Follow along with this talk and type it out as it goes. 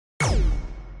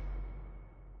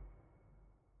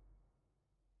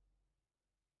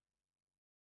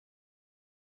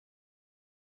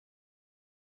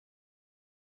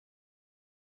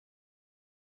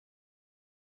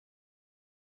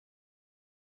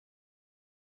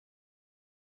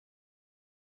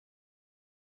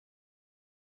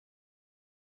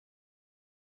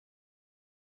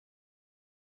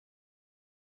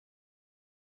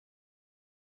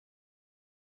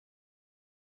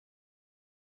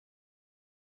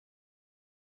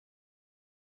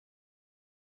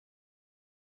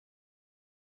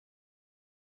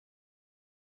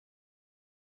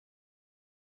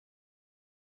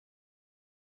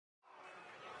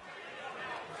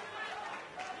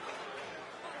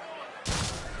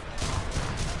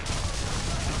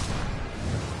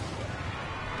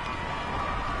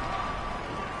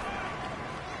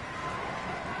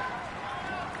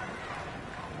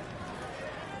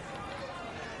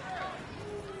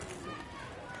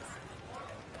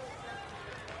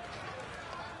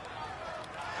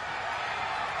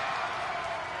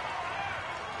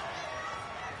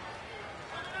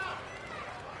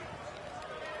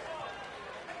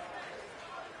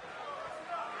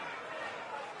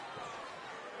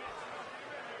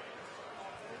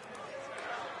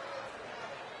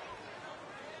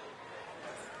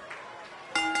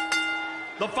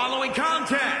The following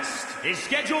contest is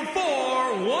scheduled for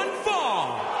one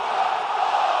fall.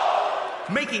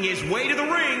 Making his way to the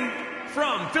ring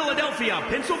from Philadelphia,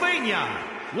 Pennsylvania,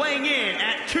 weighing in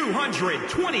at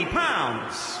 220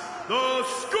 pounds, the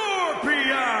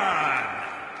Scorpion!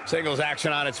 Singles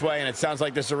action on its way, and it sounds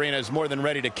like this arena is more than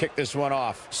ready to kick this one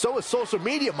off. So is social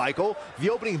media, Michael.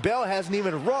 The opening bell hasn't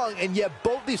even rung, and yet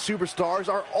both these superstars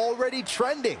are already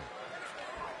trending.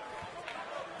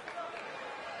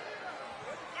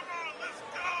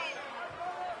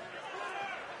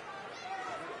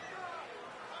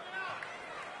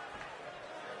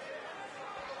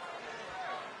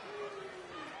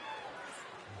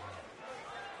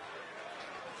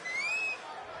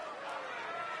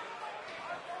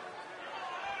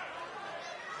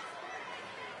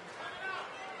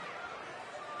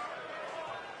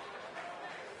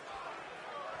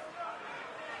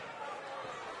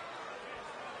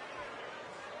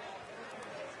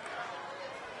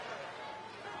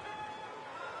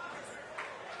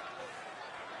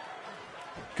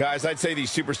 Guys, I'd say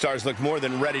these superstars look more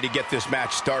than ready to get this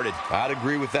match started. I'd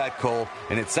agree with that, Cole.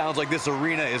 And it sounds like this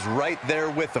arena is right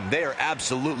there with them. They are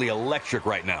absolutely electric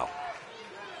right now.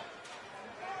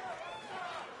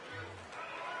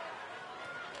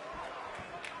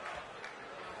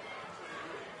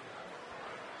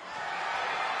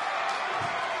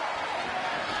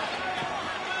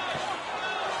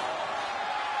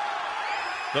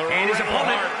 And his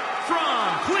opponent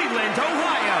from Cleveland,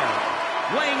 Ohio,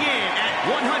 weighing in at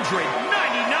 199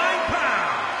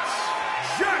 pounds,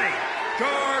 Johnny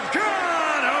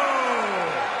Gargano!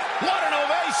 What an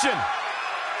ovation!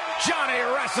 Johnny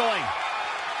wrestling.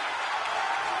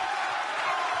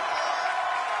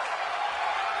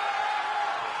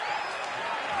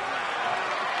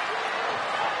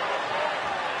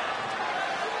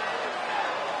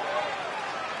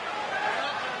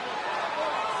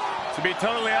 To be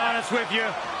totally honest with you,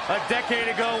 a decade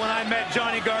ago when I met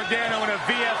Johnny Gargano in a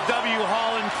VFW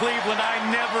hall in Cleveland, I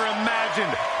never imagined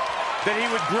that he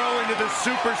would grow into the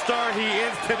superstar he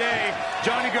is today.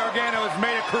 Johnny Gargano has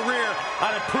made a career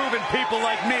out of proving people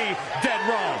like me dead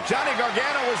wrong. Johnny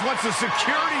Gargano was once a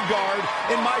security guard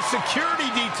in my security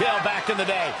detail back in the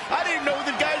day. I didn't know who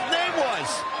the guy's name was.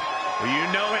 Well, you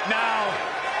know it now,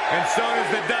 and so does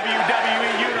the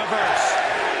WWE Universe.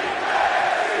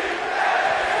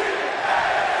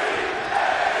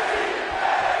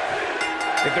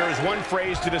 If there is one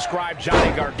phrase to describe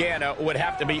Johnny Gargano, it would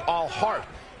have to be all heart.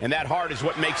 And that heart is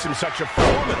what makes him such a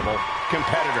formidable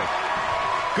competitor.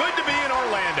 Good to be in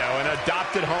Orlando, an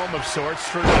adopted home of sorts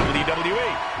for WWE.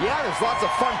 Yeah, there's lots of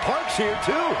fun parks here,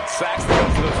 too. Saxton goes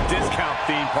to those discount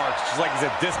theme parks, just like he's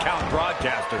a discount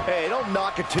broadcaster. Hey, don't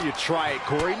knock it till you try it,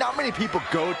 Corey. Not many people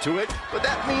go to it, but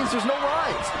that means there's no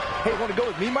lines. Hey, want to go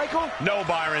with me, Michael? No,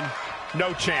 Byron.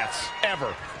 No chance. Ever.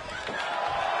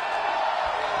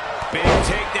 Big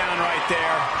takedown right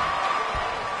there.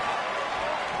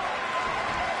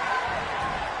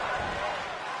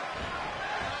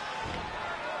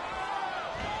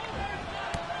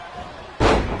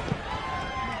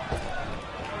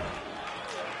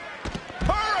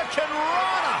 Hurricane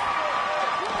Rana.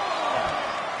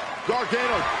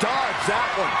 Gargano dodged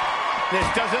that one. This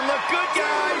doesn't look good,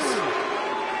 guys.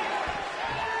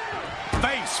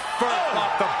 Face first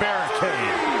off the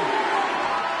barricade.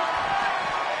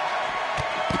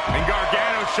 And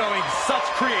Gargano showing such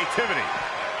creativity.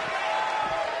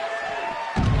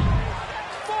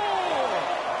 4.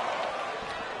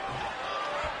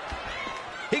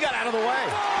 He got out of the way.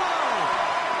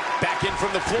 Back in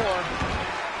from the floor.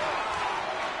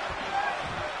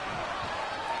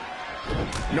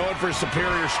 Known for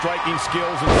superior striking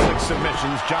skills and slick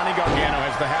submissions, Johnny Gargano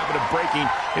has the habit of breaking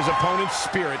his opponent's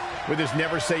spirit with his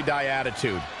never-say-die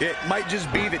attitude. It might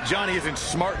just be that Johnny isn't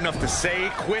smart enough to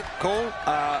say quit, Cole,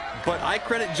 but I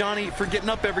credit Johnny for getting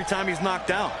up every time he's knocked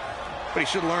down. But he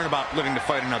should learn about living to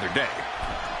fight another day.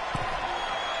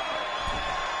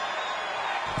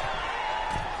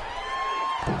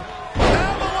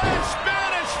 Avalanche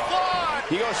Spanish Fly!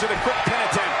 He goes to the quick pin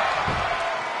attempt.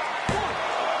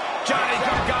 Johnny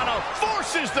Gargano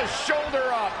forces the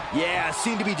shoulder up. Yeah,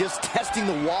 seemed to be just testing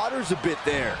the waters a bit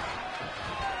there.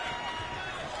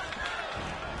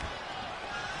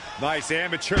 Nice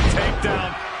amateur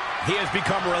takedown. He has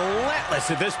become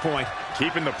relentless at this point.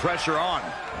 Keeping the pressure on.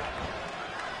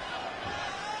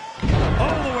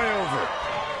 All the way over.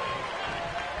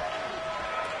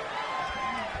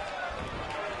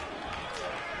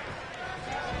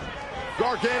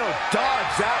 Gargano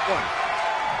dodged that one.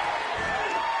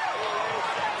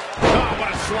 Oh,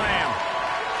 what a slam.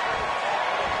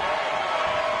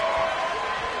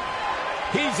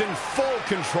 He's in full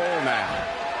control now.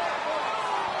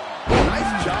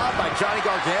 Nice job by Johnny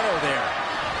Gargano there.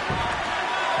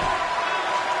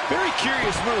 Very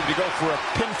curious move to go for a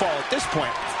pinfall at this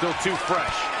point. Still too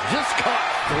fresh. Just caught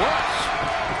flush.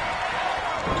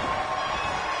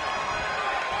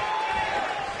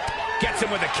 Gets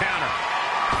him with a counter.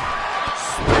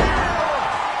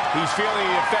 He's feeling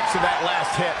the effects of that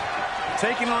last hit.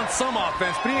 Taking on some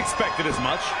offense, but he expected as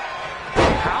much.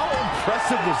 How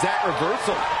impressive was that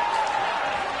reversal?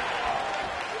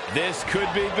 This could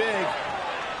be big.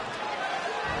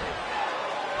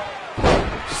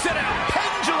 Sit out,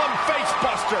 pendulum face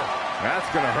buster. That's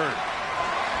gonna hurt.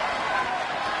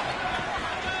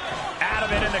 Out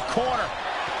of it in the corner.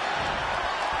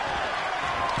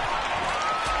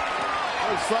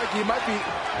 Looks like he might be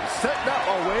setting up.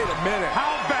 Oh, wait a minute.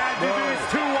 How bad do these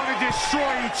two want to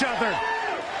destroy each other?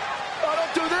 Oh,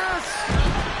 don't do this.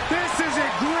 This is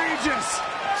egregious.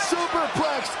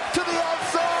 Superplex to the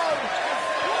outside.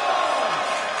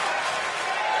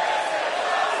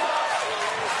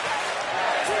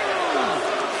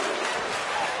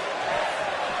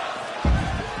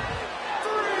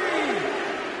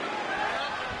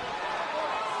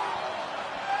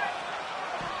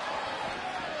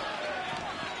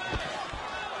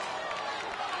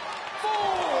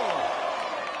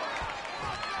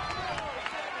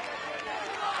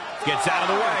 Gets out of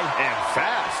the way. And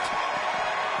fast.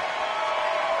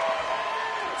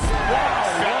 Wow,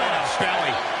 belly to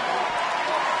belly.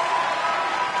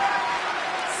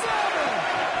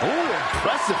 Ooh,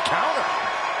 impressive counter.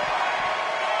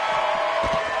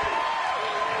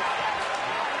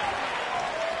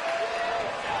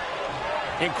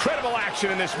 Incredible action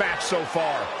in this match so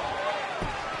far.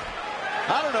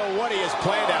 I don't know what he has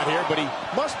planned out here, but he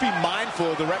must be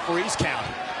mindful of the referee's count.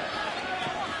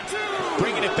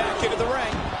 Bringing it back into the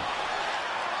ring.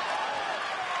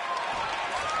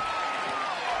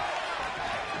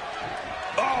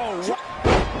 Oh,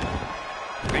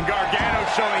 and Gargano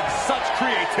showing such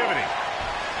creativity.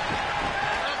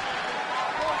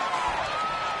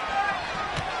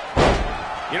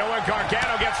 You know, when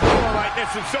Gargano gets rolling like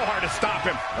this, it's so hard to stop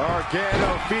him.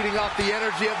 Gargano feeding off the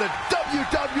energy of the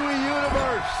WWE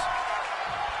Universe.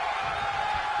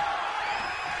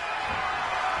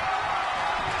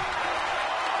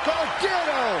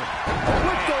 Gargano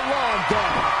with the long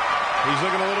gun. He's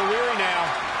looking a little weary now.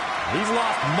 He's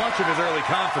lost much of his early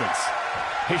confidence.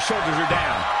 His shoulders are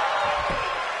down.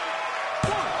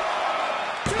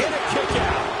 Get a kick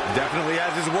out. Definitely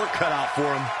has his work cut out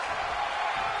for him.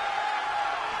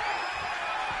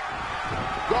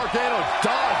 Gargano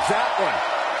dodged that one.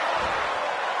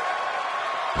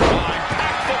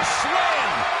 Impactful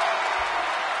slam.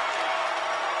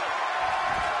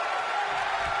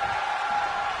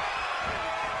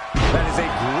 That is a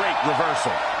great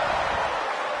reversal.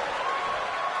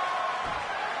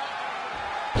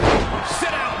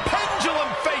 Sit out, pendulum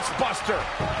face buster.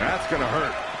 That's gonna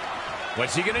hurt.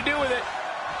 What's he gonna do with it?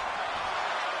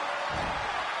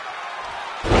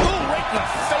 Ooh, right in the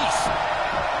face.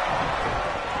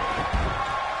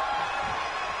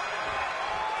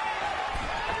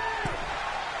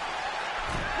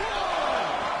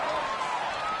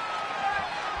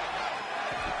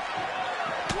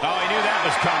 Oh, he knew that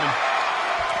was coming.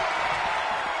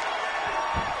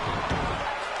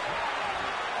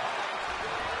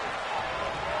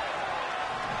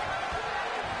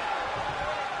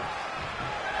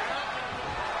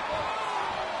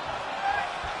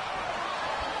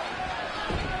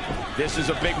 This is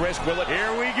a big risk, will it?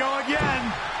 Here we go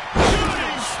again.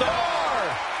 Shooting star!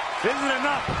 Is it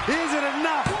enough? Is it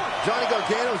enough? Johnny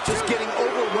Gargano is just getting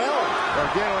overwhelmed.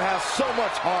 Gargano has so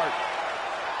much heart.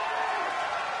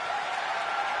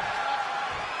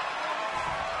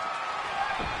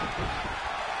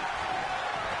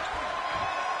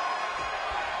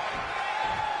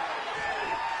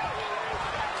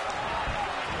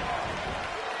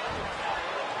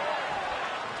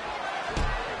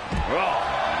 Oh,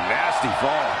 nasty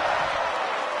fall.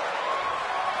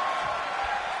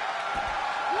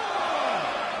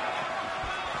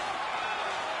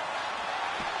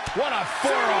 What a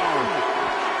forearm!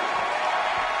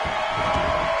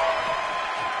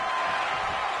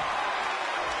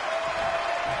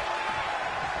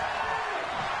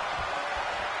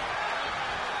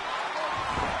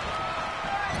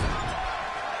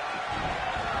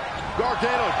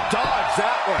 Gargano dodged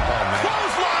that one. Oh, man.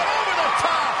 Clothesline over the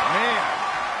top! Man.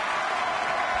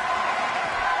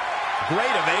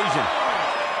 Great evasion.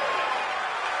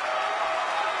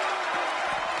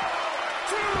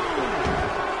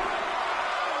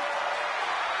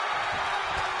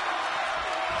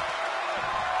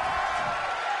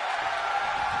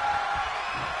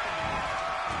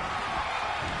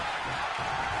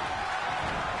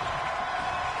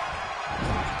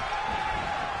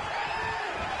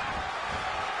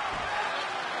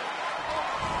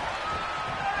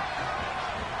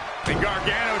 And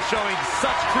Gargano showing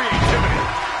such creativity.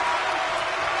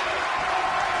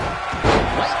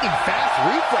 Lightning fast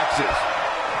reflexes.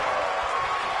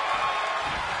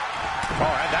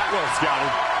 Oh, had that well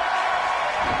scouted.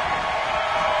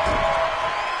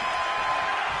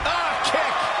 Ah,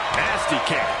 kick. Nasty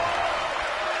kick.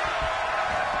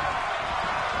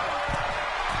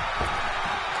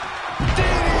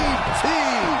 DDT.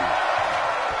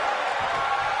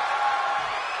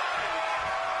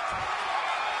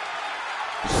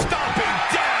 Stomping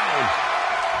down.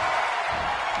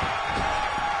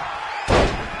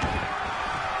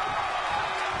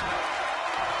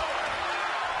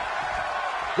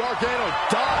 Gargano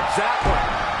dodged that one.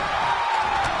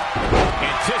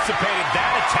 Anticipated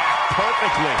that attack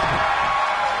perfectly.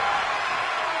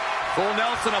 Full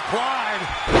Nelson applied.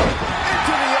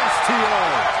 Into the STO.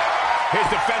 His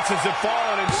defenses have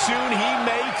fallen, and soon he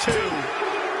may too.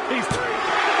 He's... Gargano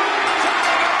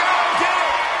did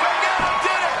it! Gargano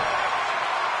did it!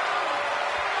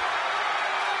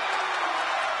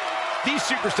 These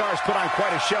superstars put on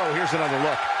quite a show. Here's another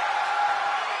look.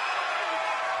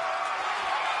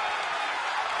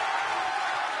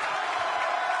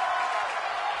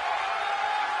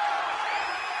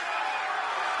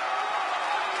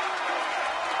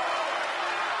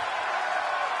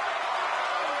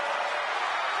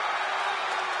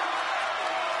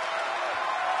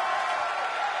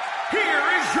 Here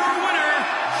is your winner,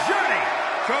 Johnny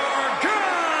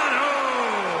Gargano.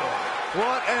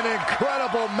 What an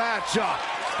incredible matchup.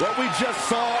 What we just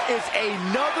saw is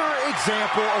another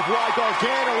example of why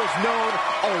Gargano is known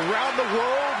around the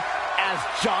world as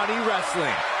Johnny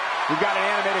Wrestling. We've got an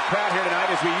animated crowd here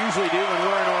tonight, as we usually do when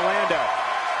we're in Orlando.